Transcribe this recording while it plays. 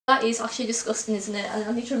That is actually disgusting, isn't it? And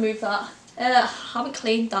I need to remove that. I haven't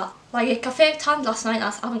cleaned that. Like, I faked tanned last night and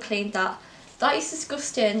I haven't cleaned that. That is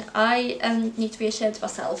disgusting. I need to be ashamed of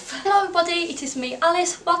myself. Hello everybody, it is me,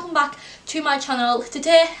 Alice. Welcome back to my channel.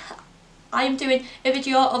 Today I am doing a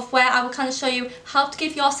video of where I will kind of show you how to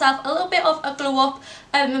give yourself a little bit of a glow up.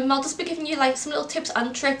 And I'll just be giving you like some little tips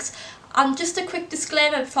and tricks. And just a quick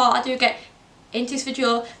disclaimer before I do get into this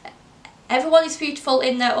video. Everyone is beautiful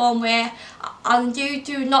in their own way, and you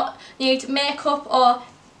do not need makeup or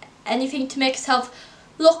anything to make yourself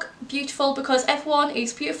look beautiful, because everyone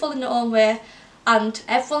is beautiful in their own way, and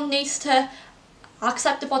everyone needs to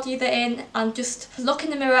accept the body they're in and just look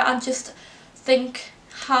in the mirror and just think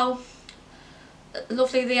how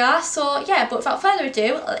lovely they are. So yeah, but without further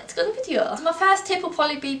ado, let's go to the video. So my first tip will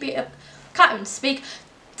probably be can't even speak.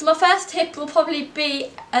 So my first tip will probably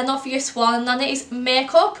be an obvious one, and it is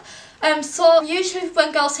makeup. So usually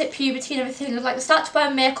when girls hit puberty and everything, they like to start to wear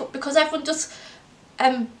makeup because everyone just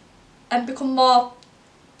become more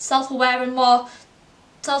self-aware and more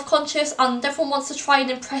self-conscious, and everyone wants to try and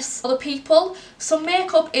impress other people. So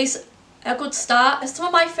makeup is a good start. Some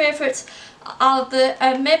of my favourites are the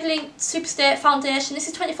Maybelline Superstay foundation. This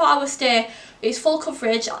is 24-hour stay. It's full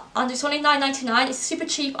coverage and it's only £9.99. It's super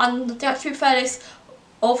cheap, and they actually prefer this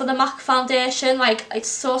over the MAC foundation. Like, it's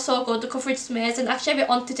so good. The coverage is amazing. Actually, I have it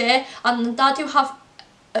on today, and I do have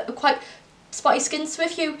quite spotty skin, so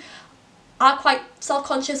if you are quite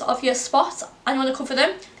self-conscious of your spots and you want to cover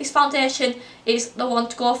them, this foundation is the one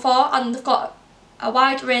to go for. And they've got a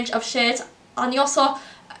wide range of shades, and they also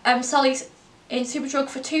sell these in Superdrug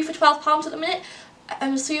for £2 for £12 at the minute.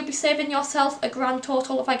 So you'll be saving yourself a grand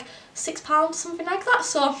total of like £6, something like that.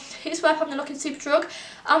 So it's worth having a look in Superdrug.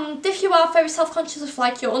 And if you are very self-conscious of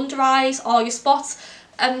like your under eyes or your spots,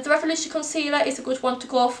 the Revolution Concealer is a good one to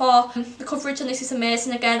go for. The coverage on this is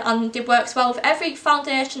amazing again, and it works well with every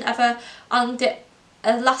foundation ever, and it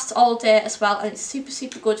lasts all day as well, and it's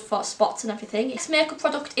super good for spots and everything. This makeup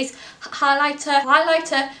product is highlighter.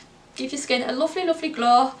 Highlighter gives your skin a lovely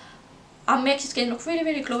glow and makes your skin look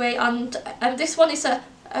really glowy. And this one is a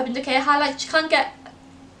Urban Decay highlight. You can get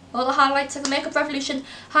all the highlights, like the Makeup Revolution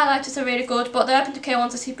highlighters are really good, but the Urban Decay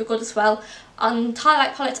ones are super good as well. And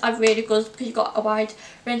highlight palettes are really good because you've got a wide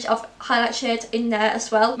range of highlight shades in there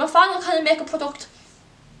as well. My final kind of makeup product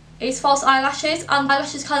is false eyelashes, and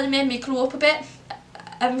eyelashes kind of made me glow up a bit,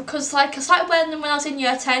 because like I started wearing them when I was in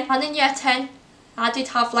year 10, and in year 10 I did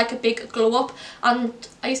have like a big glow up, and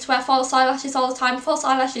I used to wear false eyelashes all the time. False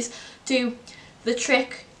eyelashes do the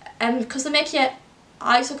trick because they make your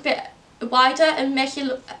eyes look a bit wider and make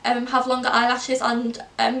you have longer eyelashes,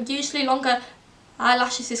 and usually longer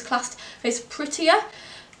eyelashes is classed as prettier.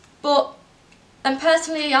 But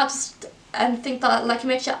personally I just think that like it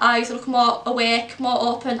makes your eyes look more awake, more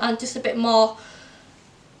open, and just a bit more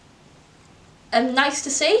nice to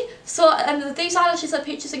see. So these eyelashes are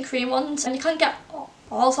peaches and cream ones, and you can get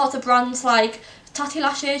all sorts of brands like Tatty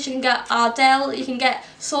lashes, you can get Ardell, you can get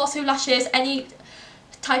Sosu lashes, any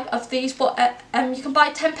type of these, but you can buy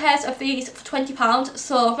 10 pairs of these for £20.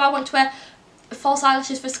 So if I want to wear false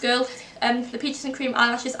eyelashes for school, the peaches and cream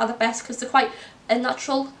eyelashes are the best because they're quite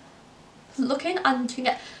natural looking, and you can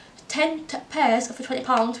get 10 pairs for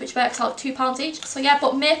 £20, which works out £2 each. So yeah,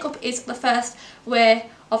 but makeup is the first way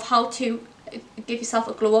of how to give yourself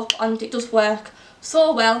a glow up, and it does work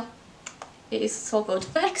so well. It is so good.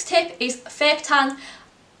 The next tip is fake tan,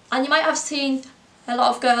 and you might have seen a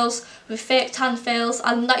lot of girls with fake tan fails,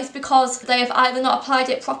 and that is because they have either not applied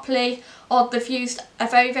it properly or they've used a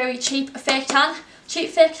very cheap fake tan. Cheap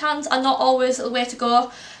fake tans are not always the way to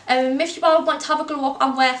go. If you want to have a glow up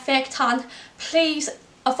and wear fake tan, please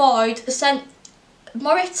avoid the scent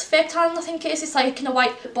Moritz fake tan, I think it is. It's like in a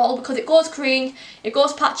white bottle, because it goes green, it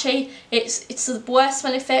goes patchy, it's the worst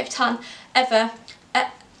smelling fake tan ever.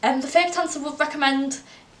 The fake tans I would recommend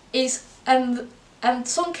is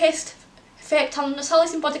sun-kissed fake tan. I sell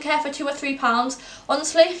this in Body Care for £2 or £3.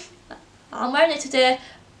 Honestly, I'm wearing it today,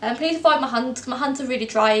 and please avoid my hands. My hands are really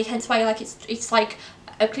dry, hence why like it's like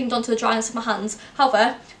clinged onto the dryness of my hands.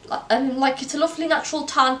 However, like it's a lovely natural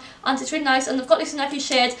tan, and it's really nice, and I've got this in every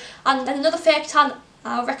shade. And then another fake tan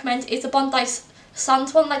I recommend is the Bondi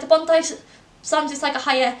Sands one. Like the Bondi Sands is like a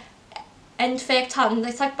higher end fake tan.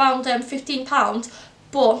 It's like around £15,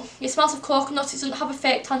 but it smells of coconut. It doesn't have a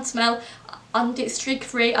fake tan smell, and it's streak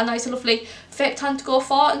free, and it's a lovely fake tan to go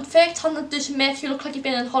for. And fake tan does make you look like you've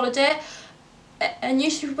been on holiday, and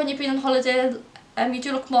usually when you've been on holiday you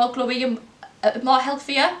do look more glowy and more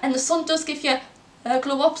healthier, and the sun does give you a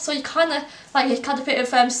glow up, so you kind of like add a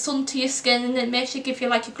bit of sun to your skin, and it makes you give you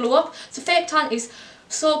like a glow up. So fake tan is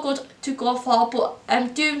so good to go for,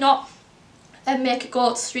 but do not make it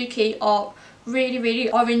go streaky or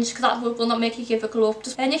really orange, because that will not make you give a glow up.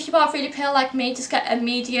 And if you are really pale like me, just get a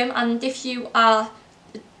medium, and if you are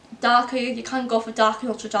darker, you can go for dark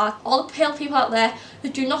and ultra dark. All the pale people out there who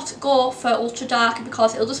do not go for ultra dark,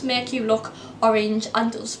 because it'll just make you look orange and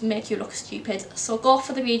it'll just make you look stupid. So go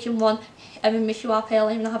for the medium one if you are pale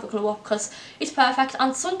and have a glow up, because it's perfect.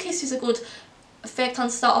 And Sun Kiss is a good fake tan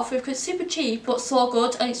to start off with, because it's super cheap but so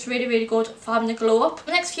good, and it's really good for having a glow up.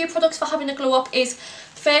 The next few products for having a glow up is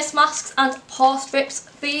face masks and pore strips.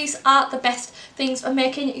 These are the best things for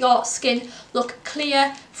making your skin look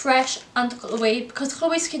clear, fresh and glowy, because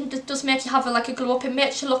glowy skin does make you have like a glow up. It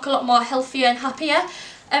makes you look a lot more healthier and happier.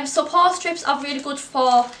 So pore strips are really good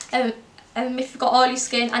for if you've got oily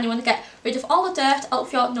skin and you want to get rid of all the dirt out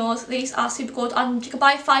of your nose. These are super good, and you can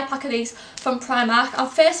buy a 5-pack of these from Primark. And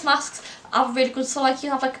face masks are really good, so like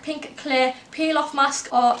you have like a pink clay peel off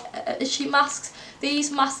mask or sheet masks.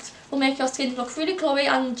 These masks will make your skin look really glowy,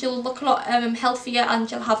 and you'll look a lot healthier, and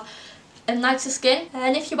you'll have a nicer skin.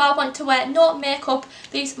 And if you are wanting to wear no makeup,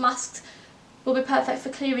 these masks will be perfect for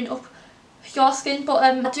clearing up your skin. But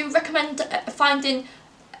I do recommend finding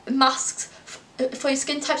masks for your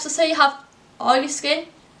skin type. So say you have oily skin,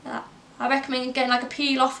 I recommend getting like a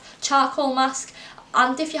peel off charcoal mask.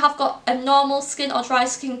 And if you have got a normal skin or dry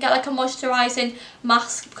skin, get like a moisturising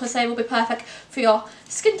mask, because they will be perfect for your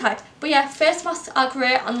skin type. But yeah, face masks are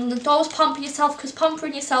great, and always pamper yourself, because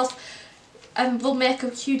pampering yourself will make a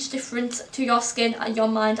huge difference to your skin and your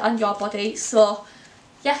mind and your body. So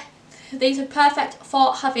yeah, these are perfect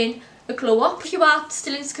for having a glow up. If you are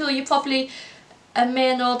still in school, you probably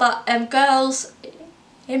may know that girls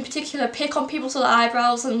in particular pick on people's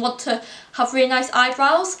eyebrows and want to have really nice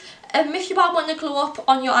eyebrows. If you are wanting to glow up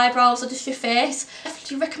on your eyebrows or just your face, I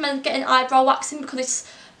definitely recommend getting eyebrow waxing, because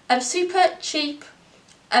it's super cheap,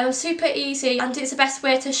 super easy, and it's the best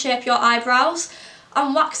way to shape your eyebrows.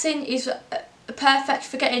 And waxing is perfect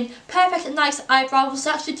for getting perfect and nice eyebrows.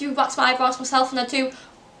 I actually do wax my eyebrows myself, and I do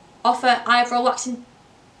offer eyebrow waxing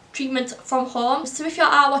treatment from home. So if you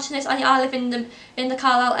are watching this and you are living in the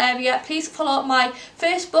Carlisle area, please follow my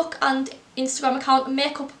Facebook and Instagram account,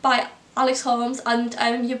 Makeup by Alice Holmes, and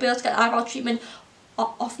you'll be able to get eyebrow treatment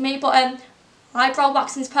off me. But eyebrow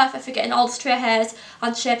waxing is perfect for getting all the stray hairs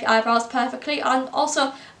and shape your eyebrows perfectly. And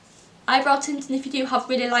also eyebrow tinting, if you do have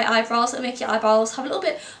really light eyebrows, it'll make your eyebrows have a little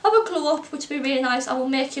bit of a glow up, which will be really nice and will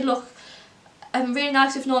make you look really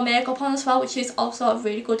nice with no makeup on as well, which is also a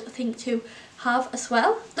really good thing to have as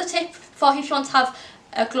well. The tip for if you want to have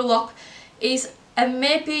a glow up is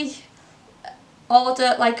maybe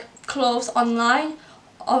order like clothes online,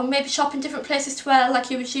 or maybe shop in different places to where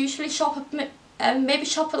like you would usually shop, maybe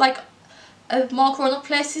shop at like more grown up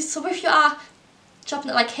places. So if you are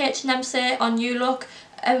shopping at like H&M say or New Look,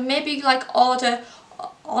 maybe like order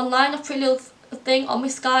online a Pretty Little Thing or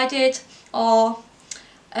Misguided, or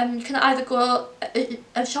you can either go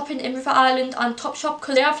shopping in River Island and Topshop,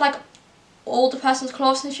 because they have like older person's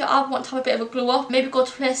clothes. And if you want to have a bit of a glow up, maybe go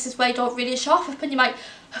to places where you don't really shop, and you might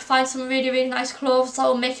find some really nice clothes that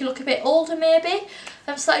will make you look a bit older maybe.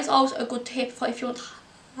 So that is always a good tip for if you want to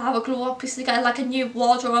have a glow up, is to get like a new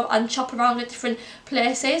wardrobe and shop around at different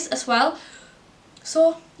places as well.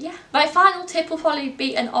 So yeah, my final tip will probably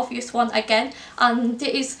be an obvious one again, and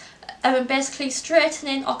it is basically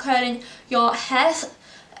straightening or curling your hair.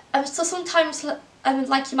 So sometimes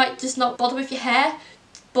like you might just not bother with your hair,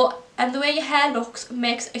 but the way your hair looks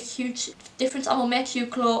makes a huge difference and will make you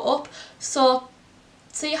glow up. So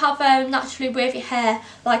you have naturally wavy hair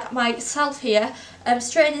like myself here,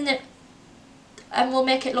 straightening it will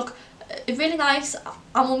make it look really nice,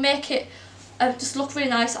 and will make it just look really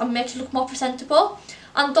nice and make you look more presentable.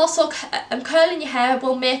 And also curling your hair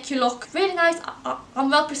will make you look really nice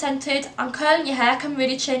and well presented, and curling your hair can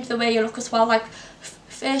really change the way you look as well, like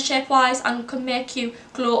face shape wise, and can make you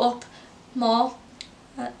glow up more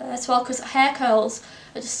as well, because hair curls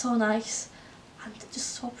are just so nice and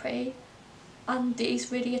just so pretty, and it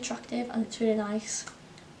is really attractive and it's really nice.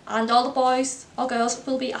 And all the boys or girls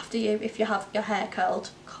will be after you if you have your hair curled,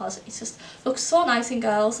 because it just looks so nice in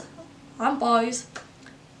girls and boys.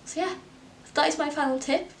 So yeah, that is my final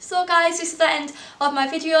tip. So guys, this is the end of my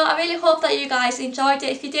video. I really hope that you guys enjoyed it.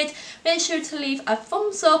 If you did, make sure to leave a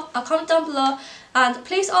thumbs up, a comment down below, and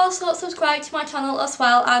please also subscribe to my channel as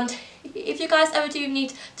well. And if you guys ever do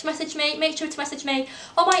need to message me, make sure to message me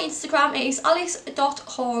on my Instagram. It is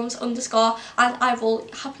alice.holmes_, and I will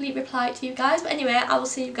happily reply to you guys. But anyway, I will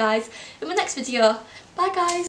see you guys in my next video. Bye guys.